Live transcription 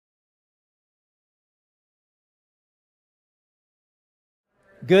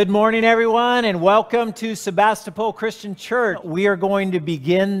Good morning, everyone, and welcome to Sebastopol Christian Church. We are going to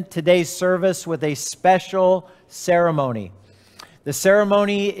begin today's service with a special ceremony. The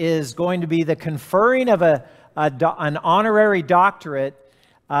ceremony is going to be the conferring of an honorary doctorate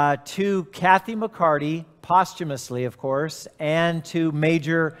to Kathy McCarty, posthumously, of course, and to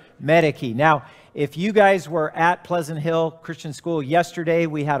Major Mereki. Now, if you guys were at Pleasant Hill Christian School yesterday,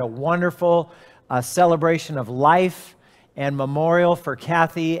 we had a wonderful celebration of life and memorial for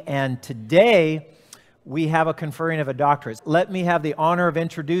Kathy, and today we have a conferring of a doctorate. Let me have the honor of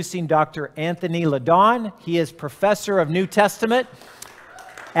introducing Dr. Anthony Ladon. He is Professor of New Testament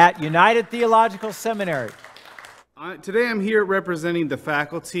at United Theological Seminary. Today I'm here representing the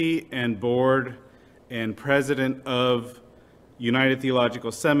faculty and board and president of United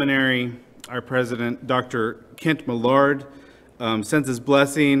Theological Seminary. Our president, Dr. Kent Millard, sends his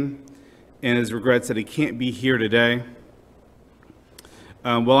blessing and his regrets that he can't be here today.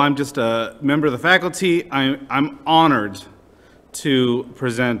 While I'm just a member of the faculty, I'm honored to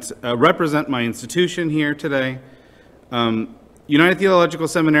represent my institution here today. United Theological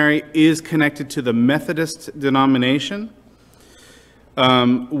Seminary is connected to the Methodist denomination.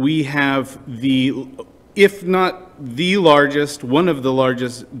 We have if not the largest, one of the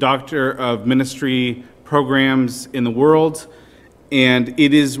largest Doctor of Ministry programs in the world. And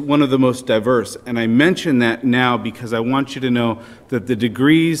it is one of the most diverse. And I mention that now because I want you to know that the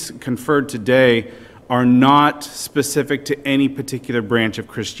degrees conferred today are not specific to any particular branch of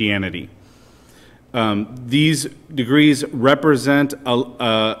Christianity. These degrees represent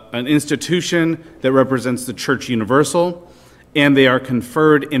an institution that represents the Church Universal, and they are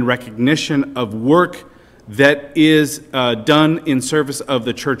conferred in recognition of work that is done in service of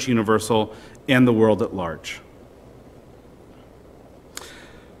the Church Universal and the world at large.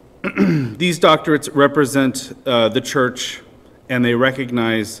 These doctorates represent the church, and they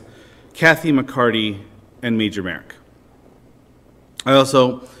recognize Kathy McCarty and Major Mereki. I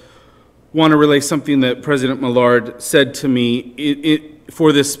also want to relay something that President Millard said to me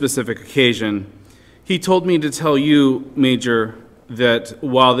for this specific occasion. He told me to tell you, Major, that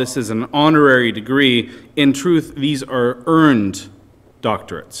while this is an honorary degree, in truth, these are earned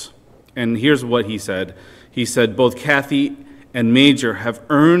doctorates. And here's what he said. He said, both Kathy and Major have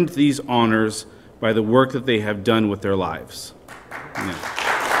earned these honors by the work that they have done with their lives. Yeah.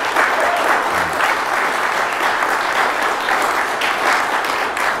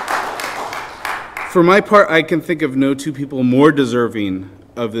 For my part, I can think of no two people more deserving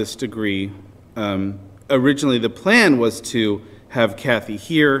of this degree. Originally, the plan was to have Kathy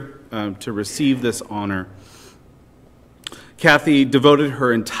here to receive this honor. Kathy devoted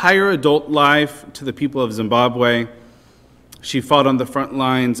her entire adult life to the people of Zimbabwe. She fought on the front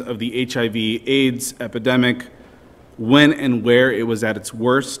lines of the HIV/AIDS epidemic when and where it was at its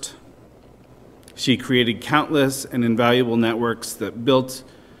worst. She created countless and invaluable networks that built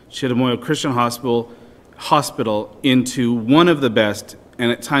Chitamoyo Christian Hospital into one of the best,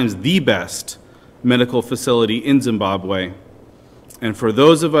 and at times the best, medical facility in Zimbabwe. And for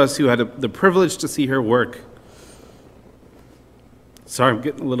those of us who had the privilege to see her work, sorry, I'm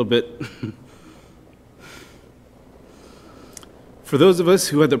getting a little bit... For those of us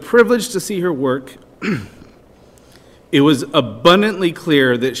who had the privilege to see her work, it was abundantly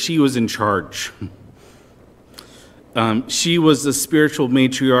clear that she was in charge. She was the spiritual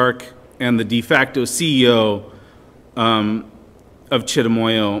matriarch and the de facto CEO of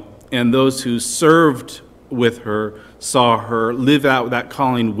Chitamoyo, and those who served with her saw her live out that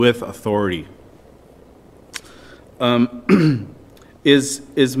calling with authority.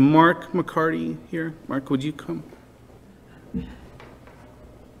 Is Mark McCarty here? Mark, would you come?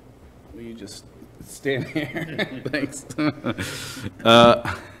 You just stand here. Thanks.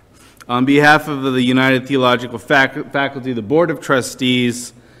 On behalf of the United Theological Faculty, the Board of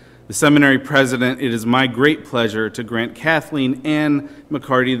Trustees, the seminary president, it is my great pleasure to grant Kathleen Ann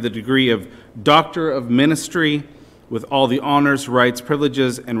McCarty the degree of Doctor of Ministry with all the honors, rights,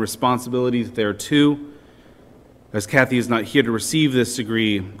 privileges, and responsibilities thereto. As Kathy is not here to receive this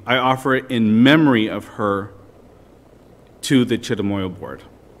degree, I offer it in memory of her to the Chitamoyo Board.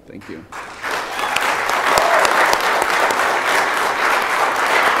 Thank you.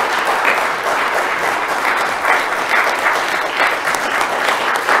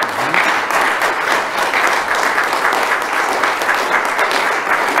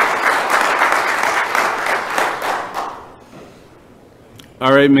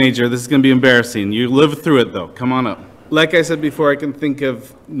 All right, Major, this is going to be embarrassing. You lived through it, though. Come on up. Like I said before, I can think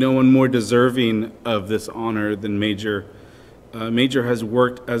of no one more deserving of this honor than Major Major has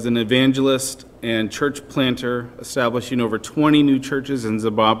worked as an evangelist and church planter, establishing over 20 new churches in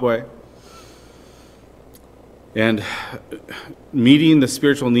Zimbabwe and meeting the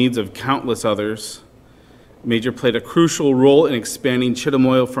spiritual needs of countless others. Major played a crucial role in expanding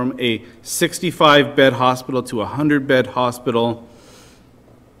Chitamoyo from a 65-bed hospital to a 100-bed hospital.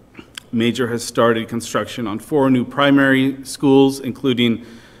 Major has started construction on 4 new primary schools, including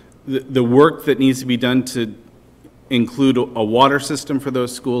the work that needs to be done to include a water system for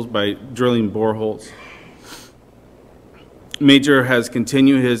those schools by drilling boreholes. Major has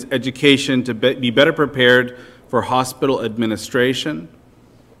continued his education to be better prepared for hospital administration.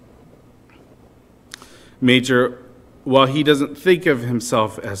 Major, while he doesn't think of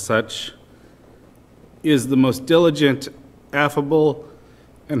himself as such, is the most diligent, affable,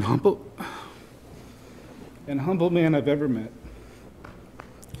 and humble man I've ever met.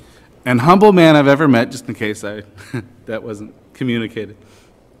 And humble man I've ever met, just in case that wasn't communicated.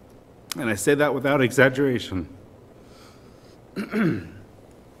 And I say that without exaggeration.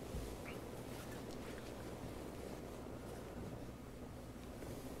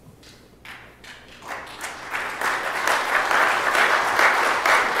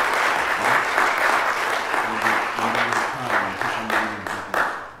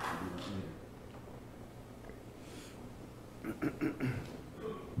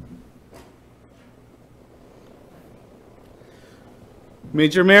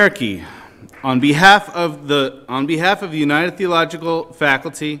 Major Mereki, on behalf of the United Theological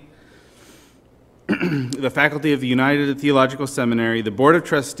Faculty, the faculty of the United Theological Seminary, the Board of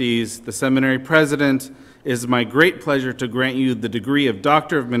Trustees, the seminary president, it is my great pleasure to grant you the degree of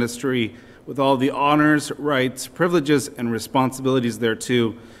Doctor of Ministry with all the honors, rights, privileges, and responsibilities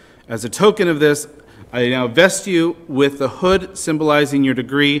thereto. As a token of this, I now vest you with the hood symbolizing your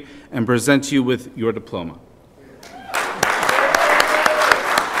degree and present you with your diploma.